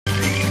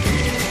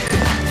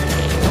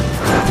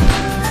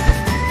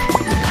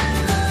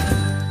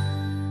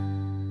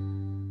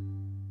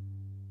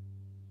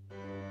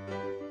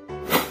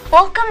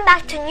Welcome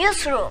back to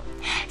Newsroom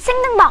ซึ่ง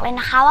ต้องบอกเลย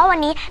นะคะว่าวัน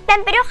นี้เป็น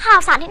ไปด้วยข่าว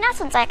สารที่น่า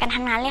สนใจกัน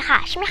ทั้งนั้นเลยค่ะ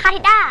ใช่ไหมคะ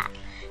ทิดา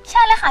ใ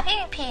ช่เลยค่ะพี่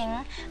ผิง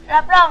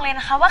รับรองเลย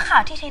นะคะว่าข่า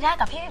วที่ทิดา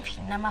กับพี่ผิ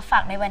งนำมาฝา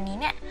กในวันนี้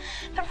เนี่ย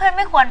เพื่อนๆไ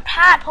ม่ควรพล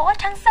าดเพราะว่า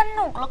ทั้งส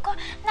นุกแล้วก็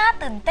น่า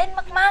ตื่นเต้น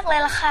มากๆเลย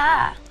ล่ะค่ะ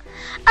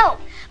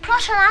เพรา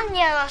ะฉะนั้นเ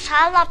ดี๋ยว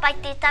เราไป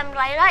ติดตาม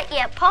รายละเอี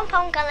ยดพร้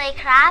อมๆกันเลย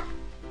ครับ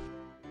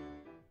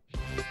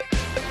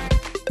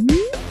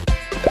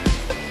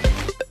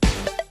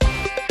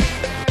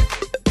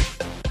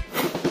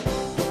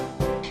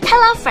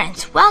Hello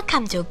friends,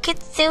 welcome to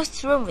Kids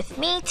Newsroom with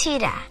me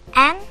Tida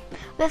and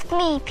with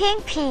me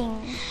Ping.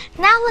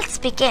 Now let's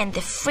begin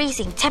the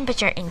freezing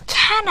temperature in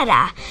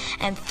Canada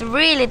and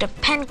 3 little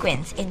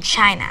penguins in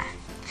China.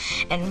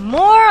 And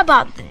more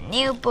about the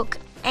new book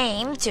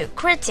aimed to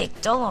critique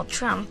Donald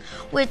Trump,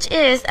 which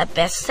is a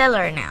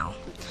bestseller now.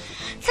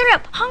 สำหรั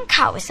บห้อง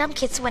ข่าว Wisdom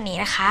Kids วันนี้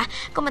นะคะ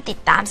ก็มาติด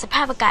ตามสภ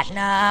าพอากาศห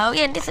นาวเ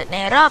ย็นที่สุดใน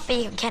รอบปี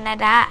ของแคนา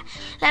ดา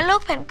และลู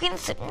กเพนกวิน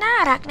สุดน่า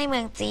รักในเมื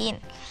องจีน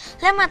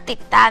และมาติด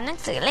ตามหนัง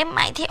สือเล่มให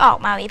ม่ที่ออก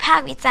มาวิพา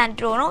กษ์วิจารณ์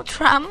โดนัลด์ท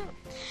รัมป์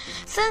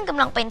ซึ่งก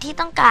ำลังเป็นที่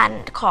ต้องการ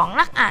ของ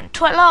นักอ่าน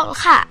ทั่วโลกแล้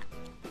วค่ะ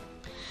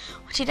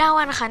ทิดา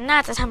ว่านะคะน่า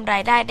จะทำรา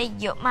ยได้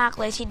เยอะมาก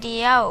เลยทีเ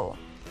ดียว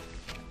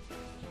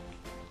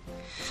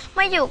ม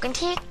าอยู่กัน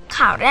ที่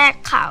ข่าวแรก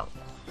ข่าว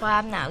ควา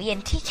มหนาวเย็น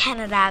ที่แค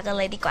นาดากันเ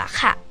ลยดีกว่า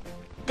ค่ะ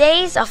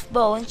Days of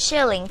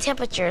bone-chilling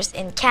temperatures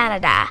in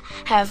Canada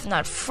have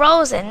not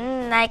frozen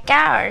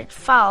Niagara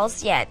Falls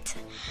yet,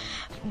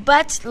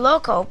 but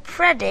locals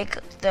predict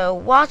the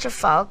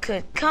waterfall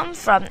could come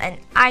from an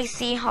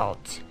icy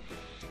halt.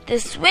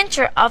 This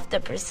winter of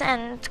the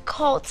present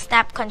cold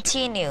snap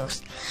continues.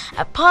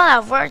 A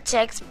polar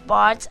vortex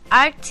brought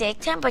Arctic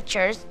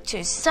temperatures to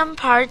some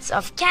parts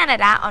of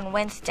Canada on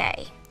Wednesday,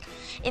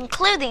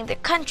 including the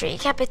country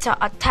capital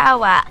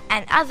Ottawa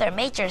and other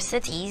major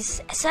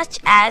cities such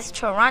as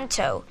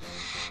Toronto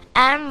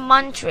and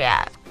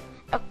Montreal.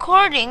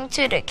 According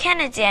to the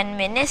Canadian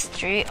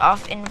Ministry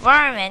of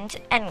Environment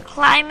and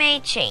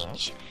Climate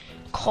Change,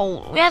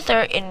 cold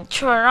weather in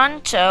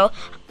Toronto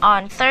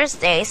on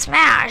Thursday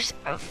smashed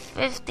a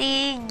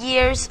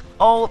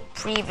 50-year-old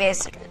previous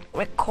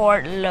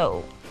record low,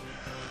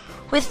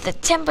 with the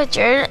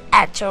temperature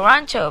at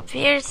Toronto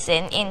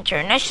Pearson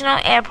International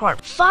Airport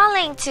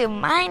falling to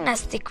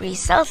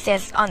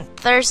 -°C on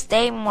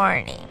Thursday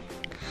morning.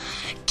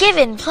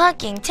 Given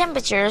plunging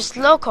temperatures,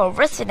 local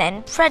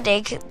residents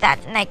predict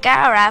that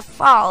Niagara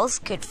Falls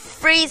could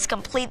freeze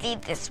completely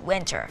this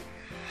winter,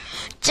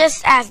 just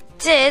as it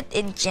did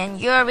in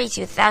January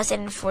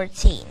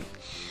 2014.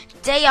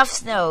 Day of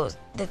snow,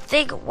 the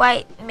thick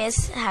white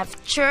mists have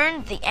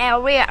turned the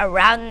area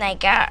around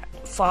Niagara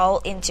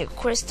Falls into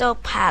Crystal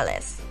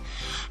Palace.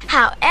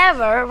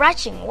 However,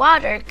 rushing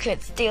water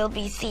could still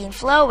be seen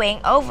flowing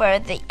over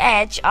the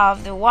edge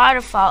of the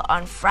waterfall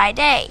on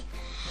Friday.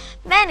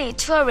 Many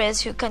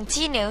tourists who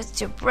continue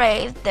to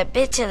brave the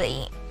bitterly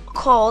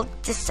cold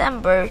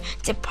December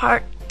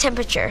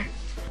temperature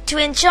to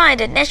enjoy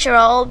the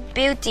natural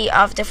beauty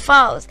of the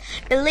falls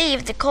believe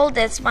the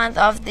coldest month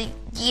of the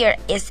year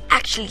is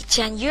actually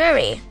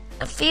January.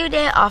 A few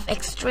days of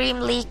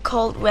extremely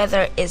cold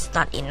weather is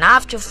not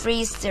enough to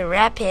freeze the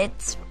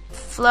rapids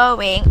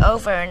flowing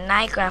over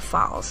Niagara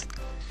Falls.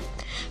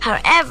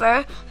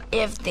 However,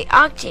 if the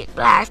Arctic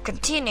blast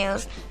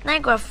continues,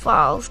 Niagara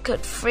Falls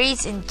could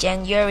freeze in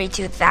January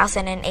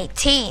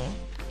 2018.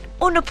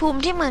 อุณหภูมิ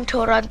ที่เมืองโท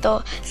รอนโต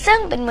ซึ่ง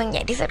เป็นเมืองให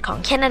ญ่ที่สุดของ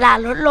แคนาดา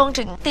ลดลง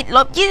ถึงติดล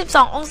บ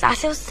 22 องศา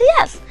เซลเซีย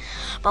ส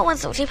เมื่อวัน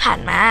ศุกร์ที่ผ่าน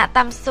มา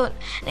ต่ำสุด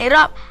ในร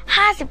อบ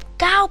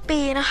 59 ปี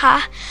นะคะ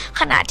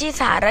ขณะที่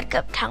สหรัฐเกื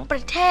อบทั้งปร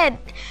ะเทศ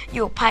อ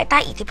ยู่ภายใต้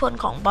อิทธิพล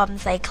ของบอม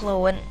ไซโคล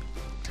น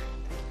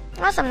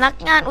เมื่อสำนัก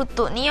งานอุ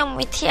ตุนิยม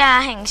วิทยา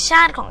แห่งช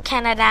าติของแค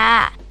นาดา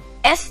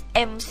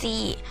SMC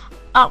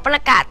ออกปร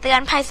ะกาศเตือ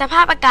นภัยสภ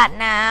าพอากาศ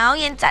หนาว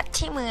เย็นจัด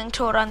ที่เมืองโท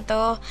รอนโต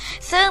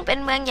ซึ่งเป็น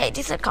เมืองใหญ่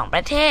ที่สุดของป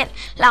ระเทศ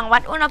หลังวั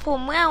ดอุณหภู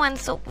มิเมื่อวัน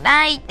ศุกร์ไ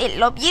ด้ติด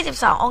ลบ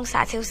 22 องศา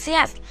เซลเซี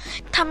ยส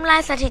ทำลา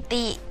ยสถิ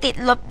ติติด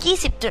ลบ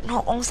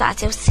 20.6 องศา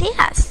เซลเซีย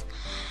ส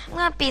เ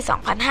มื่อปี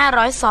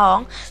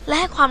 2502 และ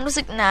ให้ความรู้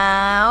สึกหนา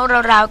ว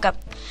ราวๆกับ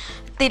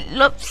ติด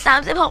ลบ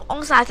 36 อ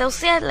งศาเซลเ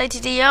ซียสเลยที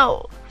เดียว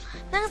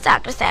เนื่องจาก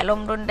กระแสล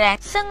มรุนแรง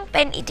ซึ่งเ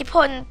ป็นอิทธิพ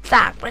ลจ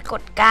ากปราก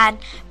ฏการณ์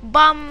บ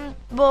อม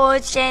โบ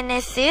เจเน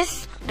ซิส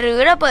หรือ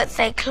ระเบิดไซ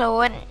โคล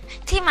น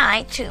ที่หมาย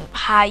ถึงพ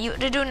ายุ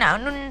ฤดูหนาว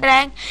รุนแร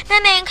งนั่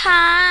นเองค่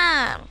ะ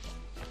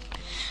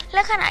แล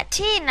ะขณะ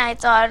ที่นาย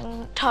จอห์น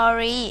ทอ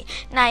รี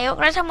นายก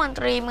รัฐมนต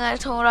รีเมือง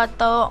โทรอน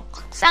โต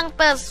สั่งเ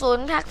ปิดศูน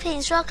ย์พักพิง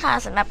ชั่วคราว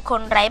สำหรับค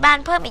นไร้บ้าน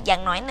เพิ่มอีกอย่า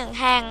งน้อย1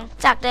แห่ง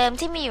จากเดิม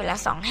ที่มีอยู่แล้ว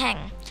2แห่ง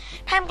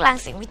ท่ามกลาง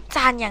เสียงวิจ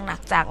ารณ์อย่างหนั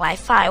กจากหลาย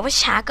ฝ่ายว่า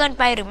ช้าเกิน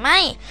ไปหรือไม่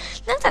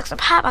เนื่องจากส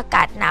ภาพอาก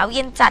าศหนาวเ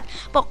ย็นจัด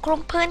ปกคลุม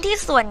พื้นที่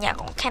ส่วนใหญ่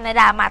ของแคนา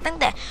ดามาตั้ง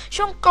แต่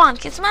ช่วงก่อน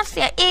คริสต์มาสเ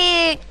สียอี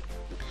ก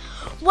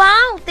ว้า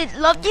วติด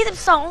ลบ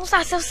 22 องศา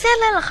เซลเซียส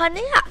เลยเหรอคะเ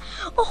นี่ย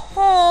โอ้โห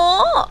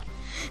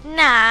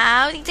หนา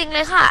วจริงๆเล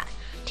ยค่ะ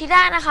ทิด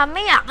านะคะไ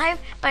ม่อยากให้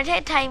ประเท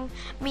ศไทย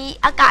มี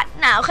อากาศ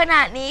หนาวขน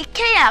าดนี้แ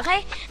ค่อยากให้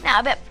หนาว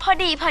แบบพอ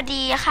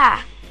ดีอะค่ะ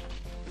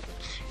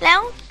แล้ว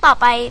ต่อ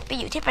ไป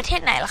อยู่ที่ประเท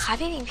ศไหนล่ะคะ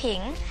พี่ผิ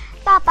ง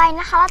ต่อไป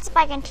นะคะเราจะไป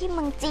กันที่เ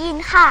มืองจีน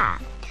ค่ะ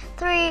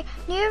Three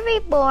newly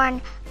born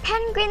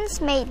penguins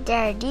made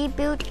their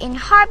debut in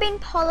Harbin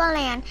Polar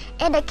Land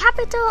in the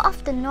capital of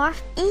the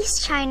northeast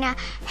China,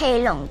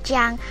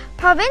 Heilongjiang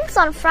province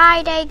on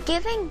Friday,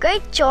 giving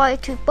great joy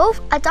to both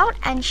adults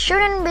and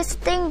children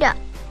visiting the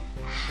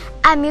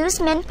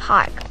amusement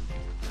park.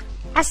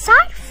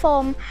 Aside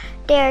from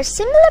their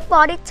similar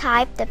body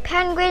type, the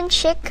penguin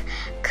chick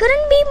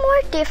couldn't be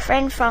more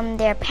different from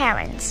their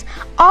parents.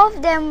 All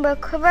of them were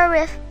covered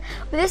with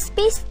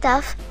wispy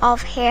stuff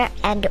of hair,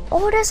 and the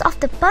oldest of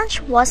the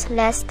bunch was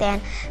less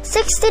than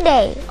 60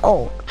 days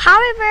old.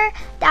 However,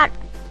 that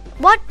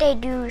what they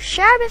do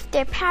share with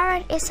their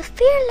parent is a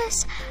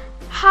fearless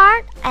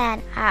heart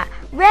and a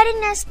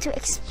readiness to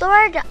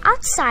explore the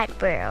outside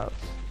world.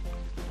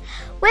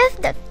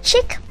 With the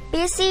chick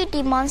busy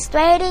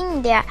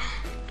demonstrating their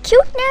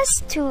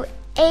cuteness to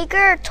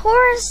eager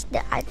towards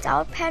the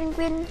adult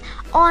penguin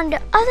on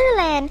the other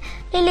land,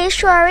 they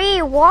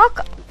leisurely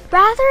walk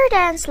rather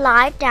than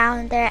slide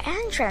down their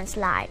entrance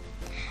slide.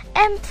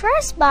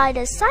 Impressed by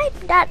the sight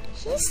that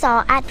he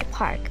saw at the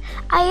park,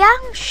 a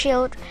young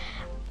child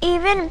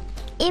even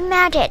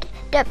imitated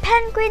the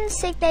penguin's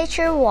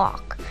signature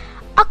walk.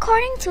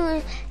 According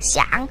to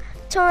Xiang,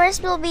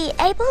 tourists will be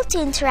able to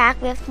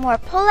interact with more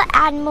polar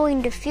animals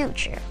in the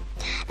future.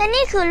 และ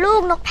นี่คือลู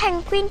กนกแพน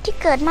กวินที่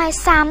เกิดใหม่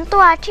3ตั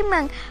วที่เมื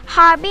องฮ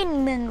าร์บิน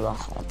เมืองหลวง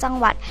ของจัง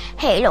หวัด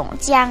เหหลง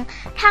เจียง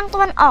ทางตะ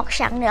วันออกเ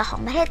ฉียงเหนือของ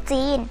ประเทศ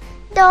จีน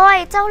โดย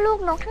เจ้าลูก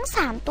นกทั้ง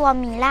3ตัว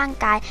มีร่าง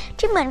กาย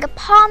ที่เหมือนกับ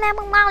พ่อแม่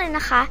มากๆเลยน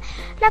ะคะ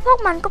และพวก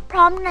มันก็พ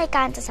ร้อมในก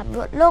ารจะสำร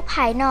วจโลกภ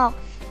ายนอก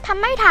ท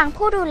ำให้ทาง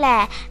ผู้ดูแล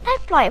ได้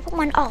ปล่อยพวก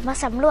มันออกมา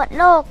สำรวจ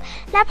โลก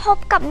และพบ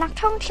กับนัก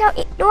ท่องเที่ยว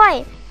อีกด้วย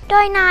โด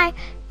ยนาย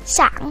ฉ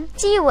าง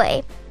จี้เหวย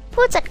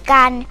ผู้จัดก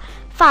าร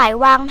ฝ่าย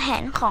วางแผ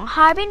นของ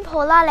Harbin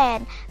Polar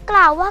Land ก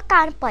ล่าวว่าก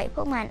ารปล่อยพ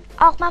วกมัน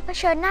ออกมาเผ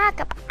ชิญหน้า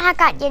กับอา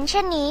กาศเย็นเ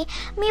ช่นนี้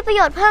มีประโ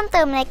ยชน์เพิ่มเ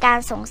ติมในการ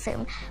ส่งเสริม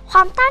คว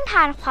ามต้านท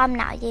านความ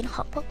หนาวเย็นข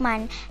องพวกมัน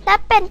และ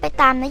เป็นไป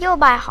ตามนโย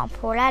บายของ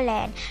Polar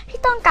Land ที่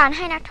ต้องการใ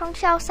ห้นักท่องเ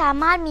ที่ยวสา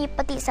มารถมีป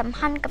ฏิสัม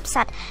พันธ์กับ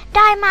สัตว์ไ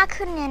ด้มาก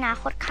ขึ้นในอนา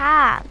คตค่ะ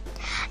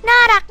น่า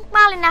รักม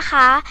ากเลยนะค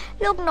ะ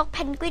ลูกนกเพ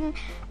นกวิน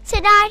เสี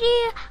ยดายที่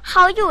เข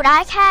าอยู่ได้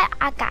แค่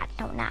อากาศ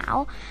หนาว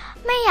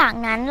ๆไม่อย่าง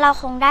นั้นเรา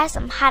คงได้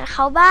สัมผัสเข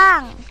าบ้าง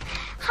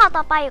ข่าว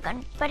ต่อไปอยู่กัน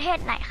ประเทศ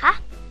ไหนคะ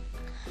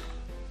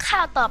ข่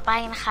าวต่อไป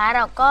นะคะเ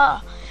ราก็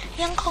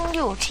ยังคงอ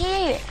ยู่ที่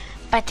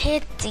ประเทศ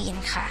จีน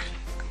ค่ะ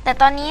แต่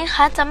ตอนนี้นะค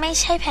ะจะไม่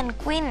ใช่เพน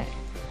กวิน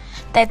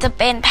แต่จะเ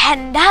ป็นแพ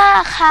นด้า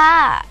ค่ะ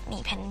มี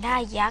แพนด้า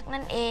ยักษ์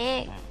นั่นเอ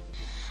ง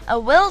A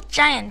wild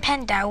giant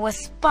panda was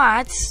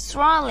spotted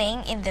strolling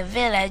in the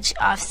village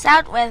of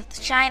southwest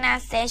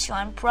China's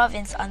Sichuan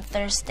province on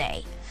Thursday.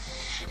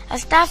 A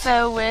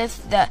staffer with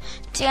the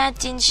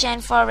Jiajinshan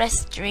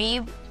Forestry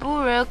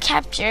Bureau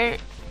captured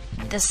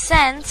the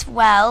scent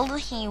while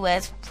he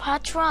was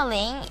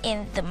patrolling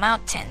in the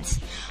mountains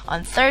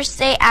on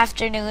Thursday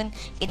afternoon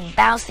in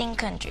Baoxing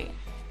country.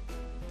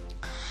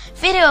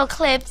 Video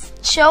clips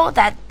show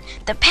that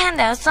the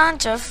panda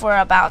sauntered for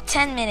about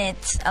 10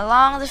 minutes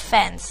along the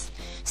fence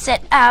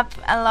set up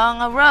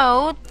along a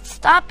road,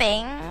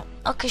 stopping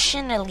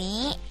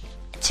occasionally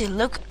to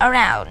look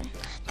around.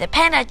 The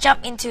panda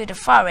jumped into the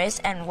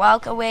forest and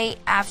walked away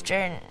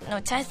after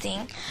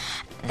noticing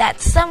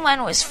that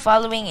someone was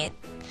following it.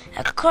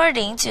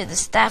 According to the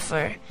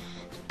staffer,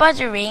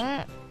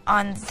 bordering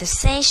on the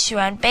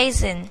Sichuan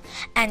Basin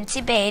and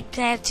Tibet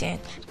Plateau,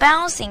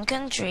 Baoxing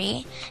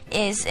country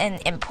is an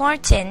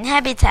important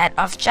habitat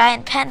of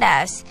giant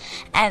pandas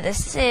and the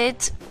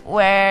site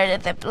where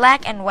the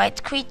black and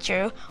white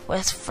creature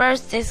was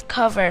first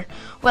discovered.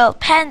 Well,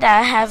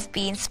 panda have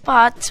been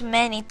spotted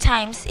many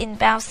times in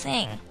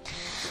Baoxing.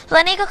 แล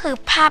ะนี่ก็คือ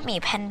ภาพหมี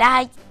แพนด้า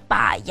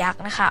ป่ายัก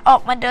ษ์นะคะออ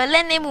กมาเดินเ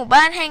ล่นในหมู่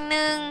บ้านแห่งห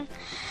นึ่ง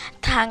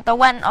ทางตะ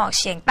วันออก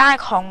เฉียงใต้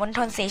ของมณฑ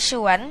ลเสฉ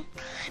วน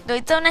โดย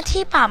เจ้าหน้า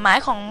ที่ป่าไม้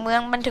ของเมือ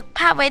งบันทึกภ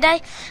าพไว้ได้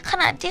ข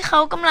ณะที่เขา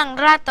กำลัง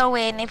ลาดตระเว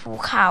นในภู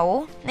เขา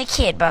ในเข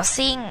ตบา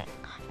ซิง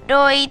โด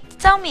ย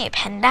เจ้าหมีแพ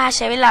นด้าใ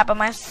ช้เวลาประ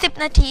มาณ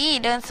10นาที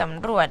เดินส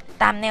ำรวจ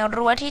ตามแนว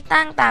รั้วที่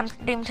ตั้งตาม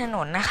ริมถน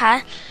นนะคะ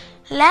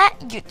และ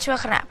หยุดชั่ว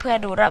ขณะเพื่อ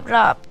ดูร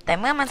อบๆแต่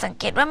เมื่อมันสัง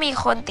เกตว่ามี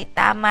คนติด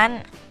ตาม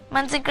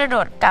มันจึงกระโด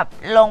ดกลับ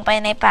ลงไป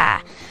ในป่า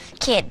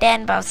เขตแดน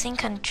บาซิง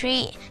คันทรี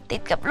ติ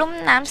ดกับลุ่ม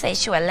น้ำเส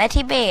ฉวนและ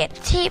ทิเบต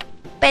ที่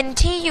เป็น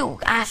ที่อยู่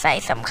อาศัย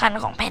สำคัญ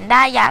ของแพนด้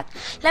ายักษ์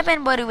และเป็น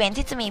บริเวณ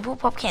ที่จะมีผู้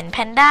พบเห็นแพ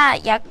นด้า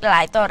ยักษ์หล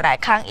ายต่อหลาย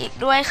ครั้งอีก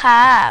ด้วยค่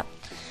ะ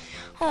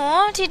โห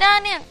ทีด้า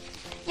เนี่ย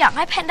อยากใ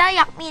ห้แพนด้า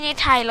ยักษ์มีใน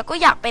ไทยแล้วก็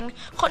อยากเป็น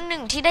คนหนึ่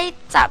งที่ได้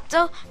จับเจ้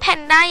าแพน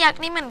ด้ายักษ์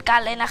นี่เหมือนกัน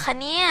เลยนะคะ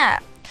เนี่ย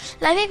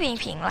แล้วพี่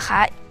ผิงล่ะคะ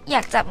อย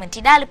ากจับเหมือน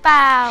ทีด้าหรือเป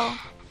ล่า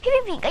พี่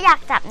ผิงก็อยาก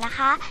จับนะค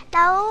ะแ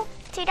ล้ว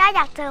ทีด้าอ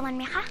ยากเจอมันไ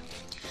หมคะ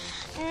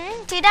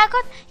ทีด้าก็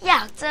อย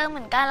ากเจอเห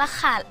มือนกันละ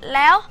ค่ะแ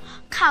ล้ว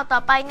ข่าวต่อ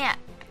ไปเนี่ย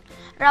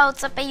เรา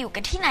จะไปอยู่กั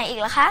นที่ไหนอีก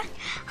ล่ะคะ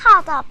ข่าว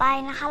ต่อไป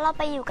นะคะเรา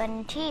ไปอยู่กัน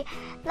ที่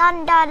ลอน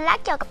ดอนและ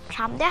เกี่ยวกับท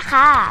รัมป์ด้วย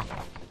ค่ะ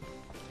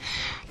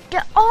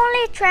the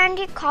only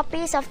 20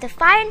 copies of The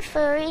Fire and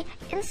Fury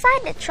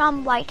inside the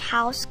Trump White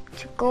House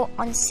to go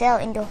on sale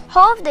in the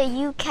whole of the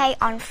UK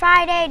on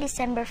Friday,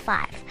 December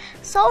 5,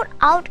 sold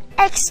out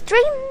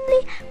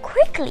extremely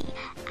quickly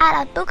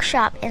at a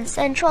bookshop in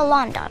central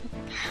London.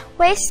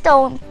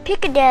 Waystone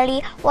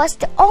Piccadilly was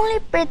the only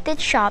British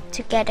shop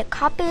to get the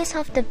copies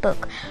of the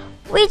book,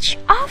 which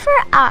offer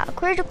a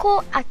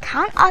critical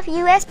account of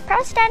U.S.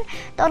 President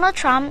Donald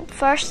Trump's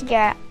first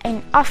year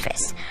in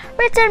office,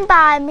 written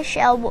by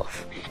Michelle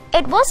Wolf.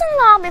 It wasn't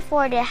long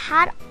before they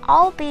had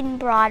all been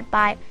brought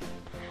by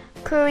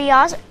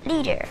curious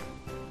leader.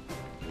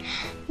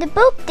 The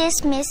book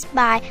dismissed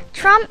by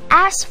Trump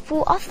as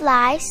full of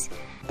lies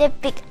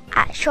depicts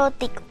a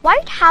chaotic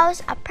White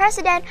House, a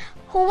president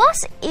who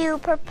was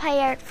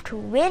ill-prepared to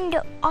win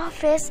the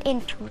office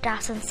in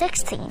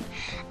 2016,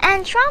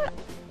 and Trump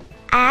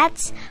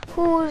ads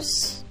who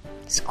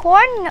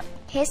scorned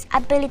his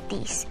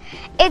abilities.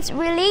 Its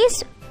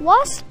release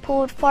was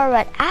pulled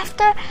forward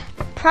after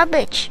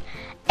published,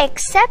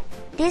 except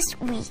this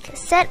week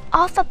set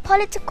off a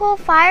political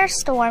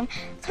firestorm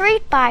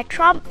threatened by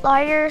Trump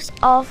lawyers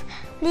of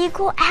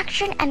legal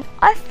action and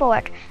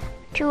effort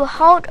to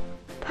halt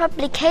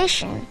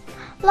publication.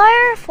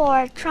 Lawyers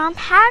for Trump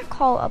had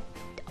called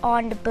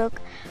on the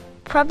book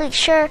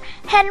publisher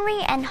Henry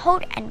and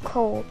Holt &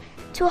 Co.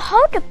 to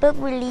hold the book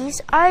release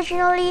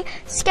originally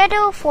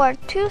scheduled for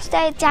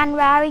Tuesday,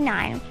 January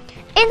 9.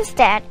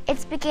 Instead,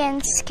 it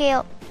began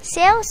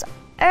sales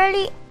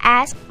early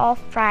as of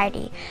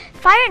Friday.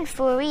 Fire and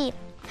Fury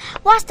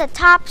was the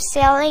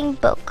top-selling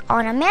book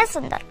on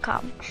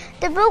Amazon.com.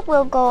 The book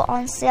will go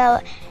on sale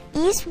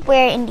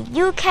elsewhere in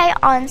the UK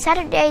on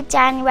Saturday,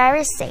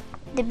 January 6,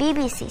 the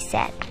BBC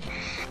said.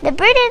 The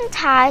British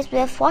ties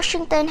with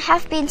Washington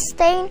have been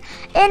strained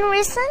in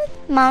recent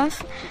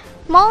months,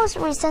 most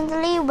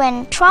recently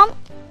when Trump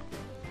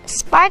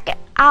sparked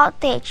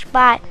outrage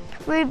by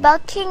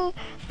rebuking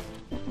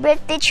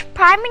British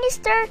Prime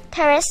Minister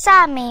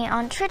Theresa May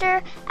on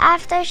Twitter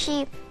after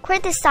she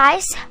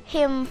criticized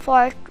him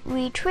for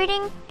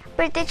retweeting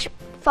British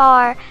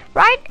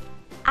far-right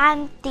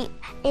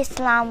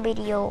anti-Islam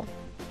video.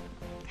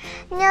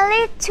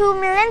 Nearly 2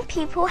 million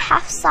people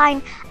have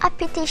signed a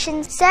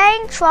petition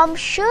saying Trump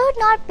should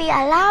not be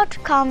allowed to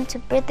come to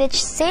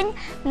British since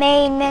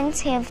May named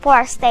him for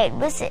a state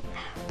visit.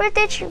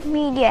 British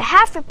media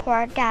have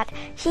reported that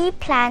he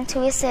planned to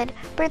visit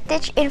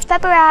British in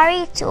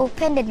February to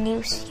open the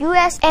new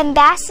U.S.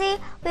 embassy,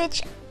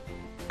 which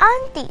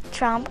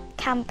anti-Trump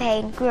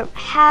campaign groups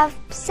have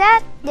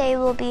said they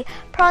will be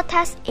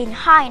protests in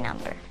high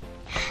number.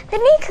 และ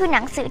นี่คือห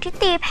นังสือที่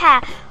ตีแผ่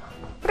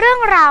เรื่อง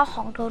ราวข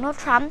องโดนัล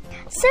ด์ทรัมป์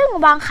ซึ่ง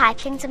วางขาย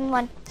เพียงจำนว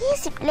น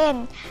 20 เล่ม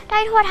ได้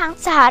ทั่วทั้ง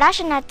สหราช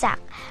อาณาจัก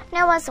รใน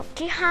วันศุกร์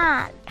ที่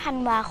 5 ธัน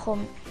วาคม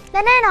แล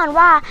ะแน่นอน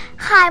ว่า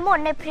ขายหมด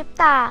ในพริบ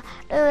ตา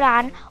โดยร้า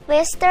น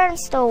Western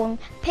Stone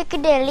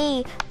Piccadilly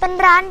เป็น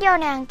ร้านเดียว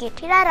ในอังกฤษ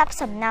ที่ได้รับ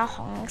สำเนาข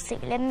องหนังสื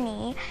อเล่ม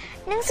นี้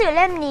หนังสือเ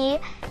ล่มนี้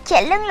เขีย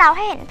นเรื่องราวใ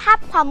ห้เห็นภาพ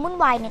ความวุ่น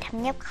วายในทำ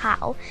เนียบขา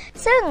ว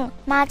ซึ่ง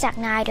มาจาก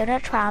นายโดนัล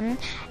ด์ทรัมป์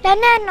และ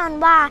แน่นอน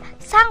ว่า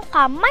สร้างคว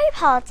ามไม่พ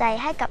อใจ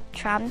ให้กับ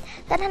ทรัมป์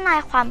และทนาย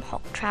ความขอ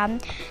งทรัมป์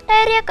ได้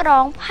เรียกร้อ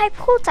งให้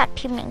ผู้จัด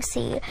พิมพ์หนัง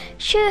สือ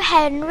ชื่อ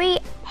Henry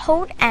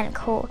Holt &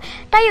 Co.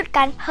 ได้หยุดก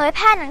ารเผยแพ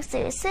ร่หนัง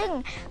สือซึ่ง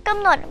ก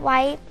ำหนดไว้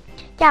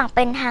อย่างเ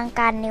ป็นทาง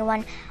การในวั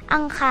นอั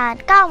งคาร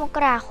 9 มก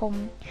ราคม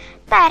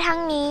แต่ทั้ง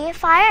นี้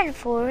Fire and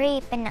Fury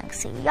เป็นหนัง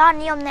สือยอด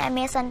นิยมใน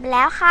Amazon ไปแ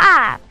ล้วค่ะ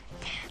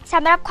ส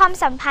ำหรับความ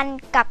สัมพันธ์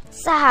กับ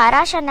สหร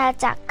าชอาณา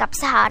จักรกับ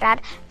สหรัฐ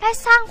ได้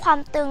สร้างความ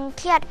ตึงเ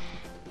ครียด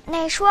ใน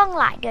ช่วง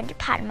หลายเดือนที่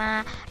ผ่านมา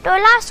โดย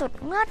ล่าสุด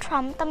เมื่อทรั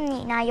มป์ตำหนิ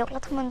นายก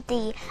รัฐมนต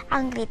รี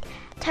อังกฤษ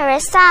เทเร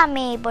ซาเม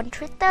ย์บน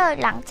Twitter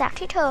หลังจาก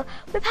ที่เธอ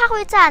วิพากษ์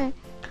วิจารณ์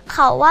เข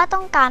าว่าต้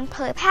องการเผ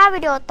ยแพร่วิ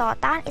ดีโอต่อ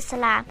ต้านอิส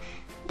ลาม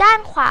ด้าน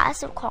ขวา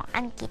สุดของ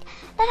อังกฤษ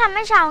และทำใ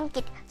ห้ชาวอังก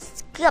ฤษ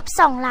เกือบ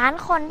 2 ล้าน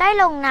คนได้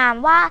ลงนาม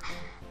ว่า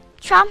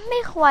ทรัมป์ไ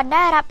ม่ควรไ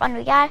ด้รับอ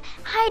นุญาต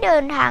ให้เดิ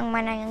นทางมา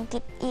ในอังกฤ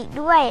ษอีก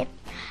ด้วย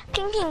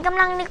ถิงก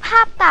ำลังนึกภ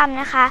าพตาม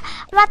นะคะ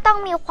ว่าต้อง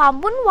มีความ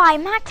วุ่นวาย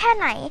มากแค่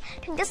ไหน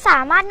ถึงจะสา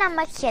มารถนำ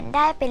มาเขียนไ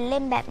ด้เป็นเ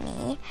ล่มแบบ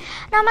นี้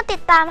เรามาติ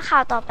ดตามข่า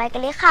วต่อไปกั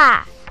นเลยค่ะ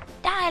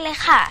ได้เลย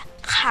ค่ะ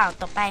ข่าว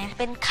ต่อไป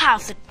เป็นข่าว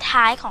สุด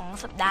ท้ายของ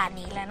สัปดาห์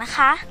นี้แล้วนะค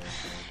ะ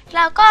แ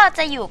ล้วก็จ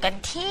ะอยู่กัน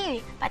ที่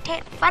ประเท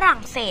ศฝรั่ง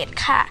เศส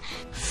ค่ะ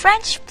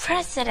French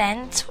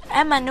President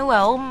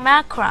Emmanuel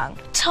Macron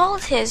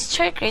told his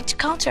Turkish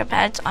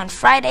counterpart on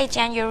Friday,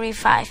 January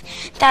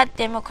 5, that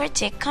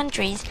democratic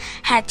countries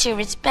had to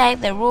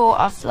respect the rule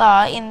of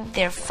law in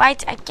their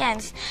fight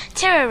against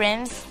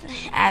terrorism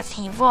as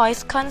he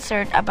voiced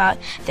concern about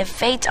the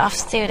fate of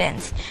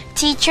students,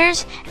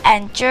 teachers,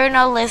 and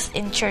journalists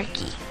in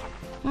Turkey.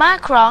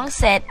 Macron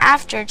said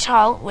after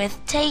talk with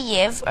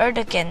Tayyip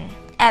Erdogan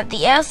at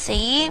the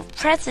LCE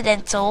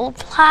presidential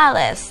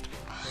palace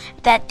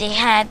that they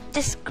had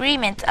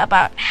disagreement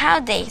about how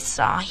they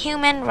saw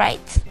human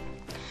rights.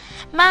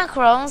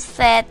 Macron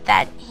said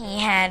that he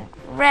had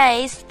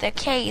raised the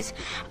case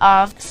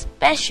of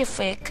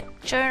specific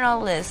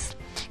journalists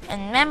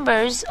and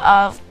members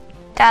of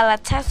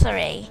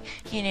Galatasaray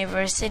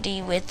University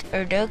with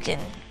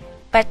Erdogan,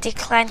 but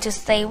declined to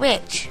say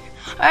which.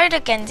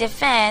 Erdogan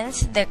defends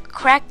the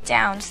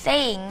crackdown,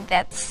 saying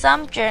that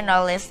some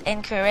journalists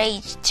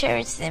encourage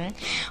terrorism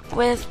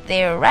with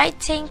their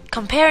writing,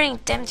 comparing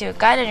them to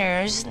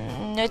gardeners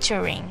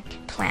nurturing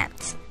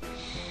plants.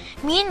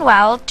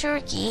 Meanwhile,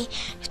 Turkey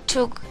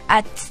took a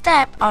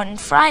step on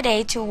Friday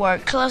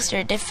toward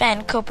closer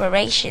defense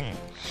cooperation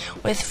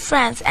with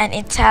France and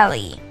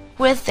Italy,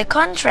 with the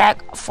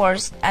contract for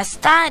a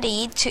study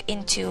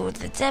into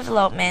the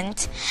development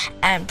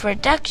and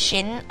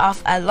production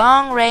of a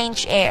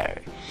long-range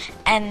air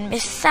and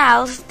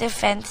missile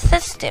defense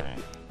system.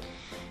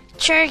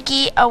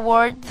 Turkey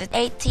awarded the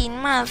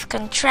 18-month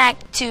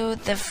contract to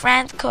the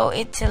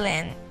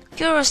Franco-Italian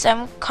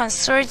Eurosum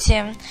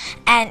Consortium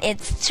and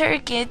its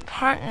Turkish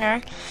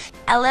partner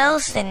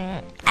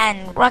Aselsan and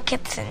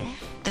Roketsan.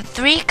 The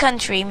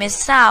three-country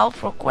missile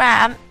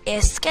program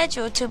is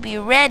scheduled to be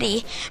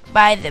ready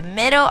by the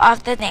middle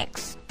of the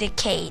next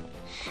decade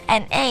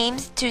and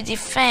aims to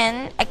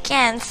defend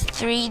against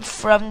threats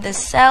from the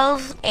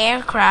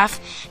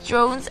self-aircraft,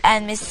 drones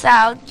and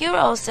missiles,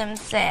 Eurosum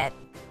said.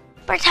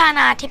 ประธาน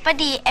าธิบ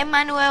ดีเอมม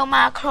านูเอล ม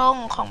าครง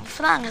ของฝ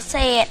รั่งเศ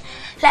ส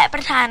และป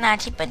ระธานา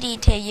ธิบดี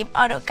เทยิป อ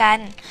อร์โดกัน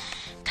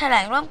แถล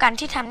งร่วมกัน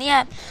ที่ทำเนีย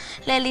บ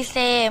เลลิเซ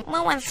เมื่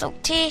อวันศุก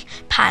ร์ที่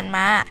ผ่านม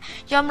า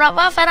ยอมรับ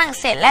ว่าฝรั่ง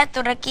เศสและ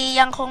ตุรกี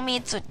ยังคงมี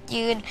จุด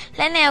ยืนแ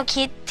ละแนว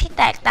คิดที่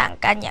แตกต่าง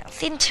กันอย่าง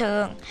สิ้นเชิ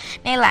ง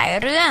ในหลาย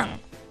เรื่อง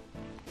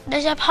โด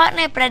ยเฉพาะใ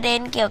นประเด็น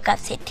เกี่ยวกับ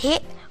สิทธิ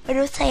ม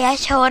นุษย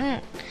ชน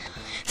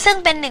ซึ่ง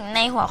เป็นหนึ่งใน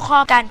หัวข้อ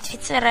การพิ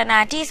จารณา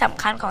ที่ส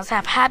ำคัญของส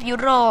หภาพยุ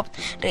โรป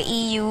หรือ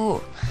EU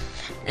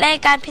ใน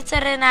การพิจา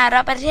รณา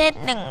รับประเทศ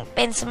หนึ่งเ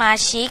ป็นสมา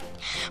ชิก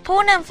ผู้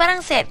นำฝรั่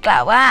งเศสกล่า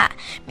วว่า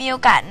มีโอ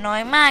กาสน้อ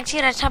ยมากที่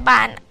รัฐบ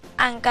าล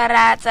อังการ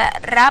าจะ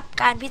รับ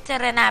การพิจา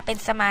รณาเป็น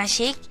สมา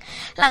ชิก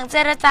หลังเจ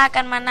รจา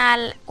กันมานาน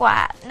กว่า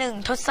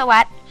1 ทศวร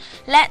รษ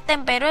และเต็ม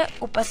ไปด้วย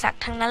อุปสรรค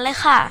ทั้งนั้นเลย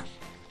ค่ะ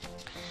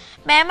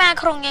แม้มา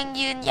ครงยัง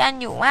ยืนยัน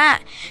อยู่ว่า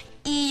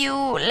EU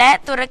และ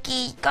ตุร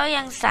กีก็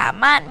ยังสา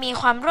มารถมี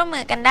ความร่วมมื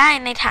อกันได้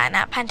ในฐาน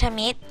ะพันธ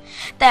มิตร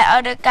แต่ออ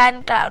ร์โดกัน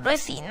กล่าวด้วย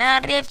สีหน้า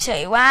เรียบเฉ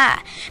ยว่า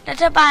รั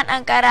ฐบาลอั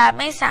งการา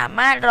ไม่สาม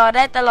ารถรอไ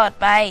ด้ตลอด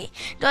ไป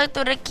โดย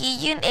ตุรกี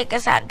ยื่นเอก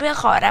สารเพื่อ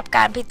ขอรับก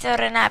ารพิจา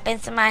รณาเป็น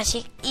สมาชิ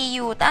ก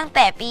EU ตั้งแ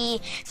ต่ปี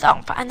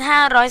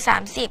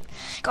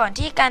 2530 ก่อน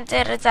ที่การเจ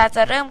รจาจ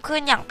ะเริ่มขึ้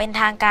นอย่างเป็น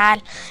ทางการ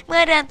เมื่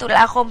อเดือนตุล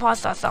าคม พ.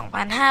ศ.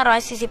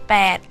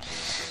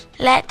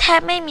 2548 และแท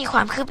บไม่มีคว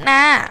ามคืบห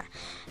น้า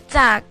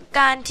จาก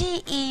การที่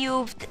EU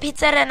พิ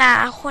จารณา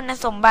คุณ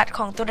สมบัติข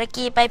องตุร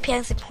กีไปเพียง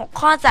16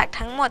ข้อจาก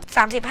ทั้งหมด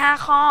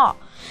35ข้อ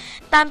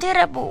ตามที่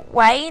ระบุไ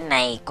ว้ใน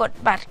กฎ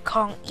บัตรข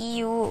อง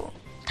EU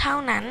เท่า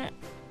นั้น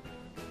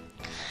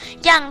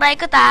อย่างไร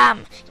ก็ตาม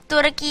ตุ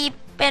รกี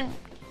เป็น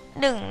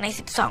1 ใน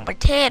 12 ประ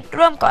เทศ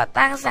ร่วมก่อ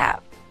ตั้ง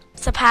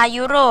สภา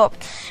ยุโรป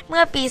เ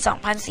มื่อปี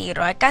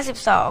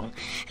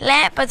 2492 และ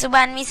ปัจจุ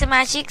บันมีสม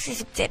าชิก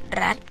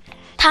47 รัฐ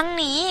ทั้ง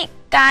นี้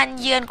การ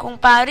เยือนกรุง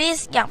ปารีส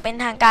อย่างเป็น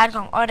ทางการข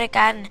องออร์โด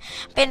กัน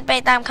เป็นไป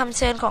ตามคำเ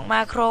ชิญของม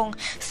าครง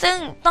ซึ่ง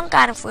ต้องก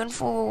ารฟื้น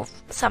ฟู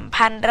สัม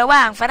พันธ์ระห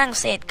ว่างฝรั่ง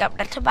เศสกับ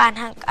รัฐบาล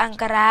อัง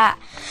การา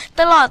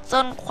ตลอดจ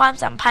นความ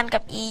สัมพันธ์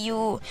กับ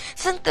EU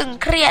ซึ่งตึง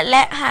เครียดแล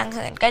ะห่างเ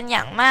หินกันอ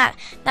ย่างมาก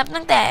นับ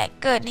ตั้งแต่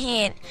เกิดเห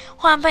ตุ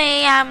ความพย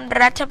ายาม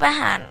รัฐประ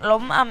หารล้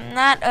มอำน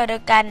าจออร์โด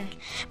กัน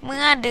เ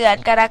มื่อเดือน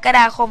กรกฎ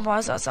าคม พ.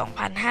ศ.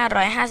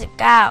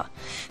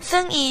 2559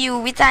 ซึ่ง EU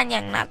วิจารณ์อย่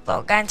างหนักต่อ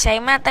การใช้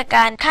มาตรก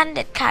ารขั้นเ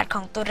ด็ดขาดขอ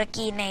งตุร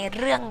กีในเ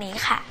รื่องนี้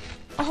ค่ะ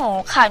โอ้โห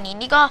ข่าวนี้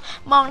นี่ก็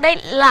มองได้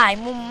หลาย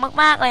มุม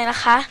มากๆเลยนะ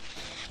คะ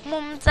มุ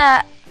มจะ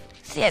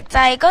เสียใจ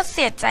ก็เ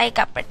สียใจ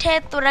กับประเทศ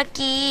ตุร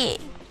กี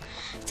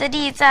จะ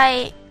ดีใจ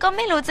ก็ไ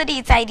ม่รู้จะดี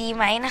ใจดีไ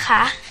หมนะค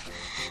ะ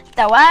แ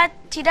ต่ว่า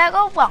ทีด้า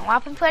ก็หวังว่า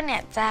เพื่อนๆเนี่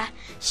ยจะ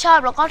ชอบ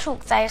แล้วก็ถูก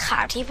ใจข่า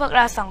วที่พวกเร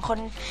า2 คน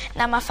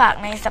นำมาฝาก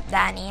ในสัปด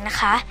าห์นี้นะ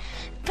คะ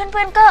เ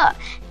พื่อนๆก็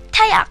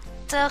ถ้าอยาก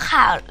เจอ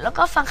ข่าวแล้ว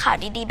ก็ฟังข่าว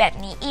ดีๆแบบ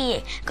นี้อีก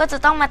ก็จะ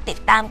ต้องมาติด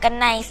ตามกัน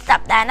ในสั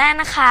ปดาห์หน้า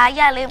นะคะอ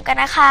ย่าลืมกัน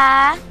นะคะ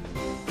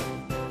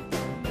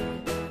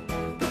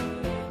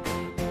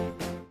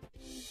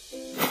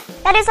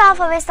That is all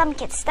for Wisdom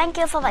Kids. Thank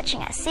you for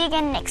watching us. See you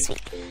again next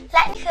week. แล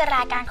ะนี่คือร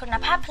ายการคุณ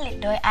ภาพผลิต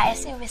โดย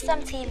RSU Wisdom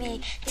TV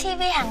ที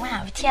วีแห่งมหา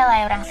วิทยาลั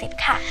ยรังสิต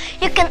ค่ะ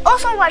You can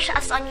also watch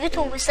us on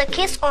YouTube Wisdom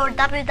Kids or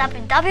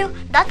www.rsutv.tv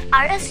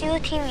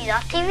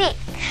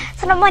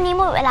สำหรับวันนี้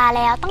หมดเวลาแ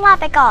ล้วต้องลา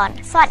ไปก่อน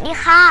สวัสดี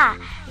ค่ะ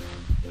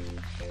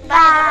บ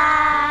า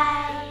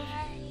ย